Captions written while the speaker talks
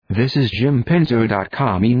This is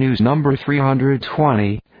JimPinto.com e-news number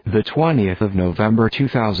 320, the 20th of November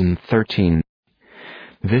 2013.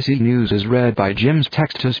 This e-news is read by Jim's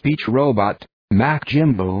text-to-speech robot,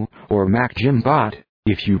 MacJimbo, or MacJimbot,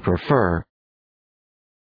 if you prefer.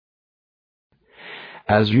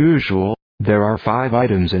 As usual, there are 5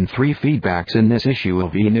 items and 3 feedbacks in this issue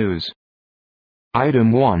of e-news.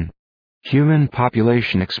 Item 1. Human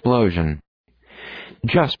population explosion.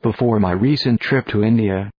 Just before my recent trip to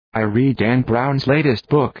India, I read Dan Brown's latest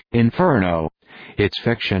book, Inferno. It's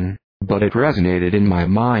fiction, but it resonated in my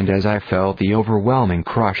mind as I felt the overwhelming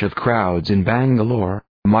crush of crowds in Bangalore,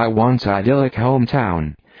 my once idyllic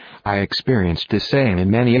hometown. I experienced the same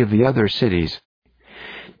in many of the other cities.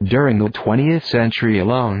 During the 20th century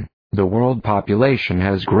alone, the world population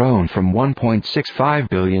has grown from 1.65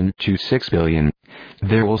 billion to 6 billion.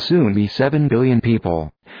 There will soon be 7 billion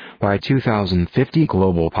people. By 2050,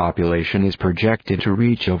 global population is projected to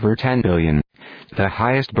reach over 10 billion. The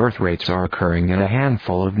highest birth rates are occurring in a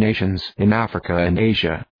handful of nations in Africa and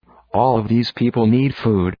Asia. All of these people need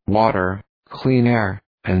food, water, clean air,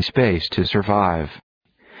 and space to survive.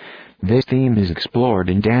 This theme is explored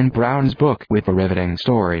in Dan Brown's book with a riveting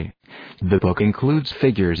story. The book includes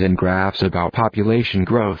figures and graphs about population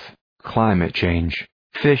growth, climate change,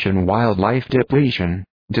 fish and wildlife depletion,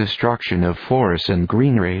 destruction of forests and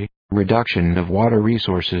greenery, reduction of water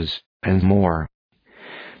resources, and more.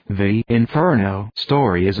 The Inferno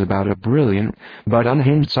story is about a brilliant but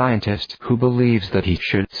unhinged scientist who believes that he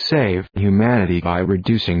should save humanity by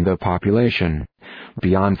reducing the population.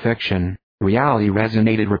 Beyond fiction, reality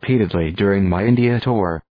resonated repeatedly during my India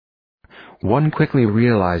tour. One quickly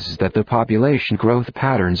realizes that the population growth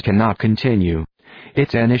patterns cannot continue.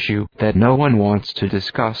 It's an issue that no one wants to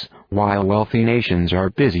discuss, while wealthy nations are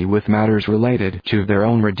busy with matters related to their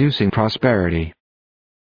own reducing prosperity.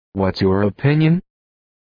 What's your opinion?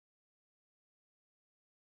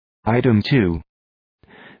 Item 2.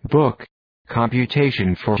 Book,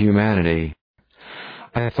 Computation for Humanity.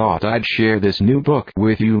 I thought I'd share this new book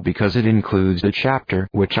with you because it includes the chapter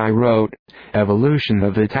which I wrote, Evolution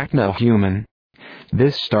of the Techno-Human.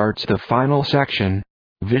 This starts the final section,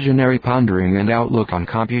 Visionary Pondering and Outlook on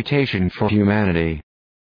Computation for Humanity.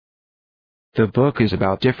 The book is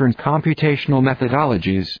about different computational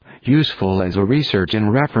methodologies, useful as a research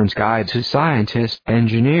and reference guide to scientists,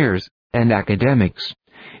 engineers, and academics.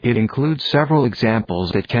 It includes several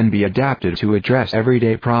examples that can be adapted to address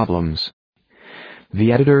everyday problems.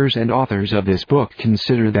 The editors and authors of this book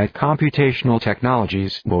consider that computational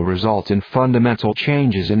technologies will result in fundamental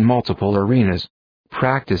changes in multiple arenas: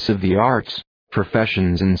 practice of the arts,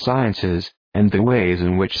 professions and sciences, and the ways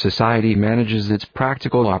in which society manages its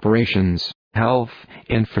practical operations, health,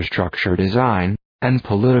 infrastructure design, and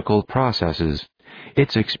political processes.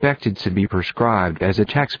 It's expected to be prescribed as a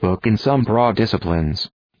textbook in some broad disciplines.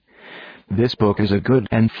 This book is a good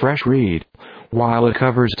and fresh read. While it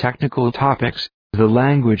covers technical topics, the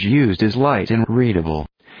language used is light and readable.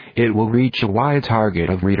 It will reach a wide target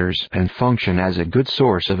of readers and function as a good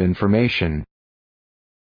source of information.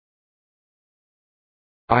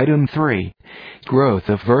 Item 3. Growth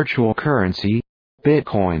of Virtual Currency,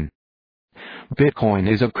 Bitcoin. Bitcoin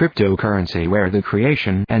is a cryptocurrency where the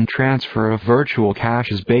creation and transfer of virtual cash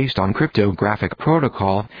is based on cryptographic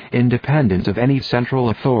protocol, independent of any central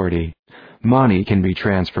authority. Money can be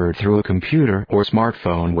transferred through a computer or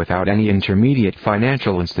smartphone without any intermediate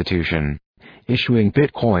financial institution. Issuing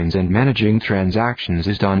bitcoins and managing transactions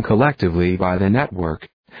is done collectively by the network.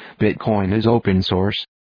 Bitcoin is open source.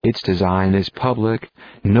 Its design is public,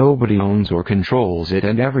 nobody owns or controls it,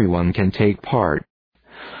 and everyone can take part.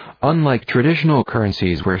 Unlike traditional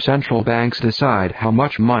currencies where central banks decide how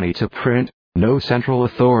much money to print, no central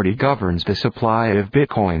authority governs the supply of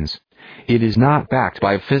bitcoins. It is not backed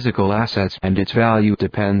by physical assets and its value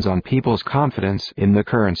depends on people's confidence in the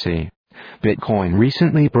currency. Bitcoin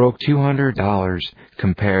recently broke $200,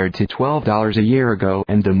 compared to $12 a year ago,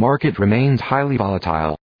 and the market remains highly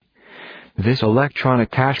volatile. This electronic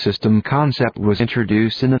cash system concept was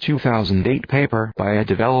introduced in a 2008 paper by a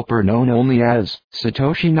developer known only as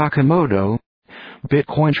Satoshi Nakamoto.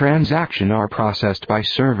 Bitcoin transactions are processed by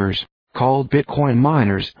servers, called Bitcoin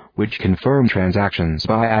miners, which confirm transactions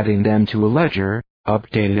by adding them to a ledger,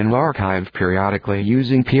 updated and archived periodically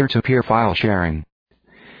using peer-to-peer file sharing.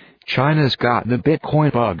 China's got the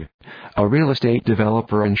Bitcoin bug. A real estate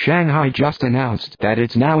developer in Shanghai just announced that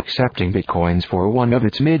it's now accepting bitcoins for one of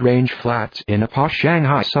its mid-range flats in a posh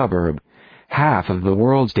Shanghai suburb. Half of the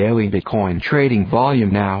world's daily bitcoin trading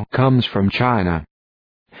volume now comes from China.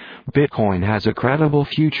 Bitcoin has a credible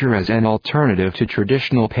future as an alternative to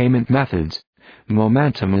traditional payment methods.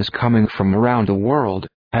 Momentum is coming from around the world.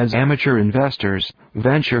 As amateur investors,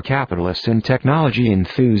 venture capitalists and technology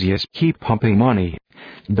enthusiasts keep pumping money,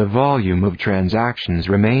 the volume of transactions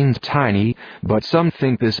remains tiny, but some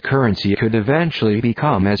think this currency could eventually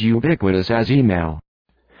become as ubiquitous as email.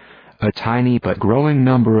 A tiny but growing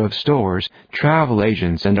number of stores, travel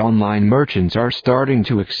agents and online merchants are starting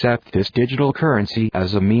to accept this digital currency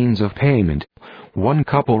as a means of payment. One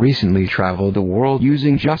couple recently traveled the world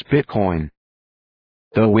using just Bitcoin,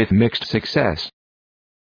 though with mixed success.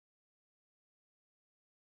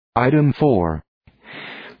 Item 4.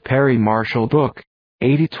 Perry Marshall Book,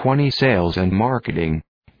 80/20 Sales and Marketing.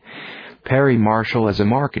 Perry Marshall is a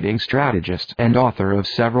marketing strategist and author of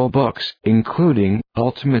several books, including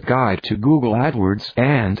Ultimate Guide to Google AdWords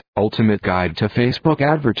and Ultimate Guide to Facebook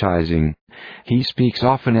Advertising. He speaks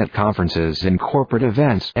often at conferences and corporate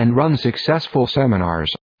events and runs successful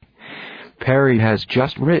seminars. Perry has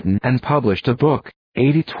just written and published a book,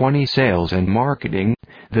 80/20 Sales and Marketing,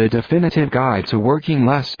 the definitive guide to working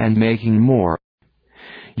less and making more.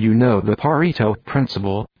 You know the Pareto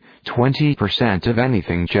principle. 20% of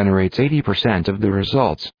anything generates 80% of the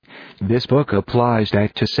results. This book applies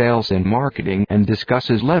that to sales and marketing and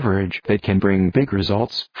discusses leverage that can bring big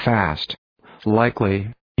results fast.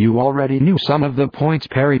 Likely, you already knew some of the points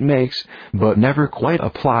Perry makes, but never quite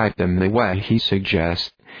applied them the way he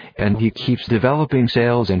suggests, and he keeps developing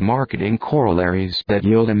sales and marketing corollaries that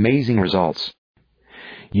yield amazing results.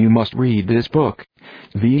 You must read this book.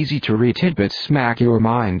 The easy-to-read tidbits smack your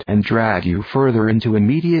mind and drag you further into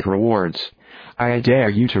immediate rewards. I dare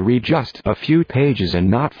you to read just a few pages and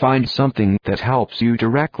not find something that helps you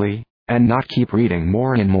directly, and not keep reading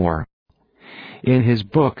more and more. In his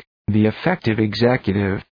book, The Effective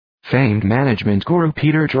Executive, famed management guru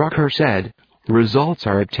Peter Drucker said, "Results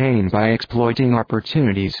are obtained by exploiting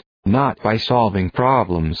opportunities, not by solving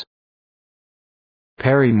problems."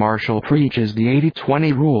 Perry Marshall preaches the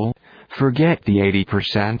 80/20 rule. Forget the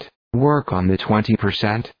 80%, work on the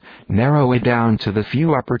 20%, narrow it down to the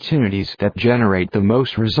few opportunities that generate the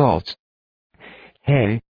most results.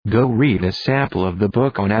 Hey, go read a sample of the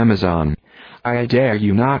book on Amazon. I dare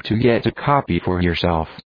you not to get a copy for yourself.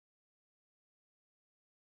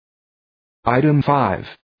 Item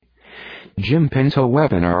 5. Jim Pinto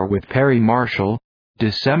Webinar with Perry Marshall,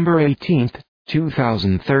 December 18,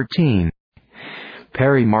 2013.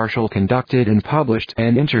 Perry Marshall conducted and published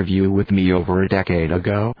an interview with me over a decade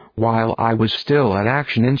ago, while I was still at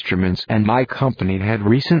Action Instruments and my company had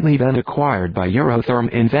recently been acquired by Eurotherm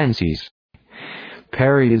Invencies.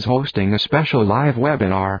 Perry is hosting a special live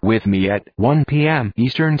webinar with me at 1 p.m.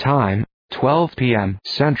 Eastern Time, 12 p.m.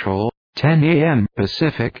 Central, 10 a.m.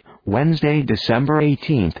 Pacific, Wednesday, December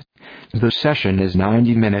 18th. The session is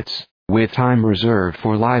 90 minutes, with time reserved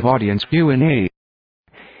for live audience Q&A.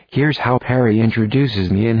 Here's how Perry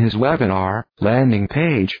introduces me in his webinar landing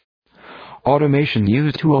page. Automation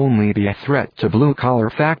used to only be a threat to blue-collar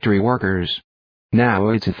factory workers. Now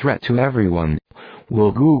it's a threat to everyone.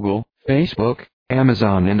 Will Google, Facebook,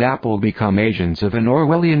 Amazon and Apple become agents of an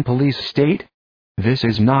Orwellian police state? This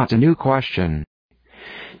is not a new question.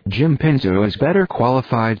 Jim Pinto is better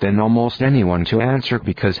qualified than almost anyone to answer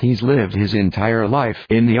because he's lived his entire life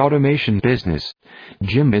in the automation business.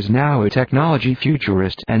 Jim is now a technology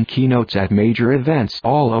futurist and keynotes at major events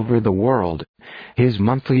all over the world. His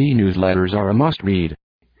monthly e-newsletters are a must-read.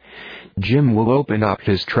 Jim will open up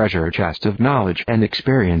his treasure chest of knowledge and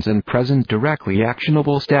experience and present directly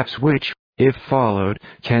actionable steps which, if followed,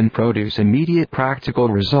 can produce immediate practical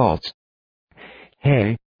results.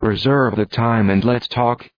 Hey, reserve the time and let's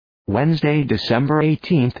talk. Wednesday, December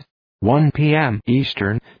 18th, 1 p.m.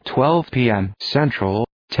 Eastern, 12 p.m. Central,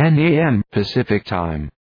 10 a.m. Pacific Time.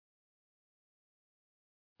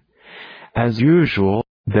 As usual,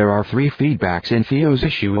 there are 3 feedbacks in Theo's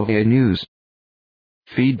issue of A News.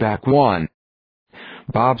 Feedback 1.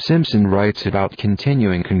 Bob Simpson writes about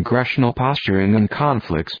continuing congressional posturing and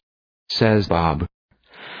conflicts. Says Bob,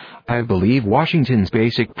 I believe Washington's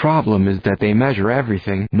basic problem is that they measure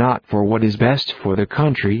everything not for what is best for the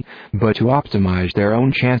country, but to optimize their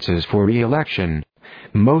own chances for re-election.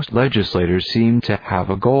 Most legislators seem to have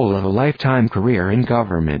a goal of a lifetime career in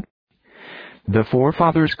government. The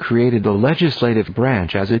forefathers created the legislative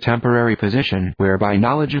branch as a temporary position whereby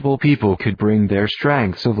knowledgeable people could bring their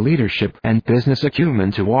strengths of leadership and business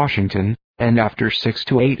acumen to Washington, and after 6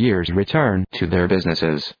 to 8 years return to their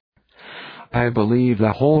businesses. I believe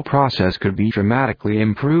the whole process could be dramatically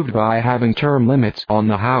improved by having term limits on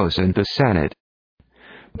the House and the Senate.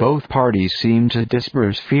 Both parties seem to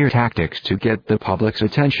disperse fear tactics to get the public's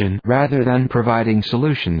attention rather than providing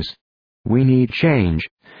solutions. We need change.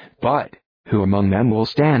 But who among them will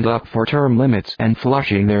stand up for term limits and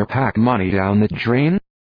flushing their PAC money down the drain?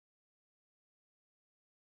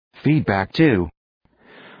 Feedback 2.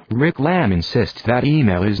 Rick Lamb insists that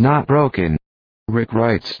email is not broken. Rick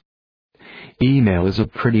writes, email is a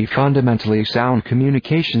pretty fundamentally sound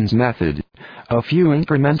communications method. A few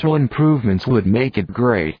incremental improvements would make it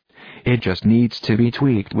great. It just needs to be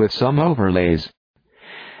tweaked with some overlays.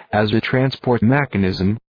 As a transport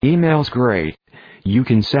mechanism, email's great. You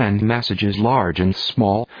can send messages large and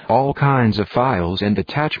small, all kinds of files and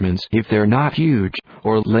attachments if they're not huge,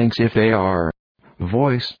 or links if they are.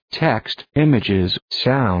 Voice, text, images,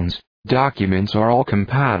 sounds, documents are all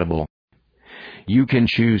compatible. You can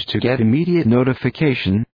choose to get immediate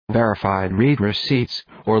notification, verified read receipts,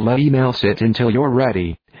 or let email sit until you're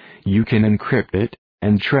ready. You can encrypt it,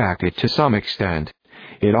 and track it to some extent.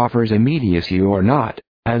 It offers immediacy or not,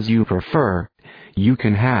 as you prefer. You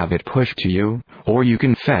can have it pushed to you, or you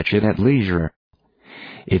can fetch it at leisure.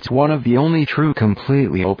 It's one of the only true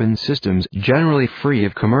completely open systems generally free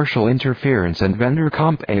of commercial interference and vendor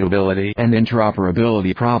compatibility and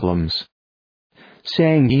interoperability problems.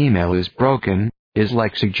 Saying email is broken is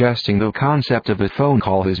like suggesting the concept of a phone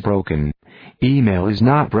call is broken. Email is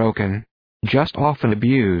not broken, just often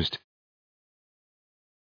abused.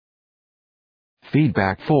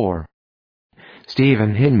 Feedback 4.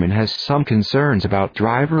 Stephen Hinman has some concerns about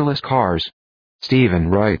driverless cars. Stephen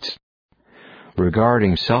writes,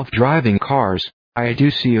 regarding self-driving cars, I do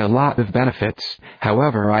see a lot of benefits,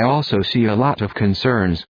 however I also see a lot of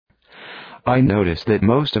concerns. I notice that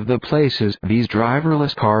most of the places these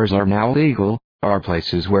driverless cars are now legal are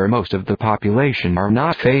places where most of the population are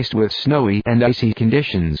not faced with snowy and icy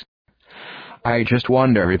conditions. I just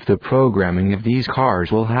wonder if the programming of these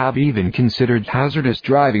cars will have even considered hazardous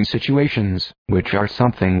driving situations, which are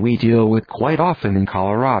something we deal with quite often in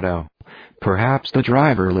Colorado. Perhaps the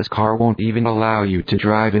driverless car won't even allow you to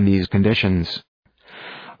drive in these conditions.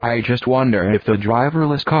 I just wonder if the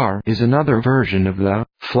driverless car is another version of the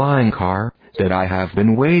flying car that I have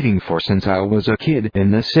been waiting for since I was a kid in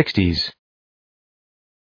the 60s.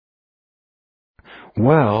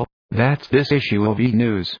 Well, that's this issue of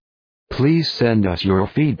E-News. Please send us your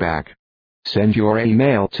feedback. Send your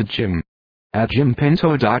email to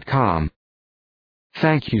jim@jimpinto.com.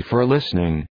 Thank you for listening.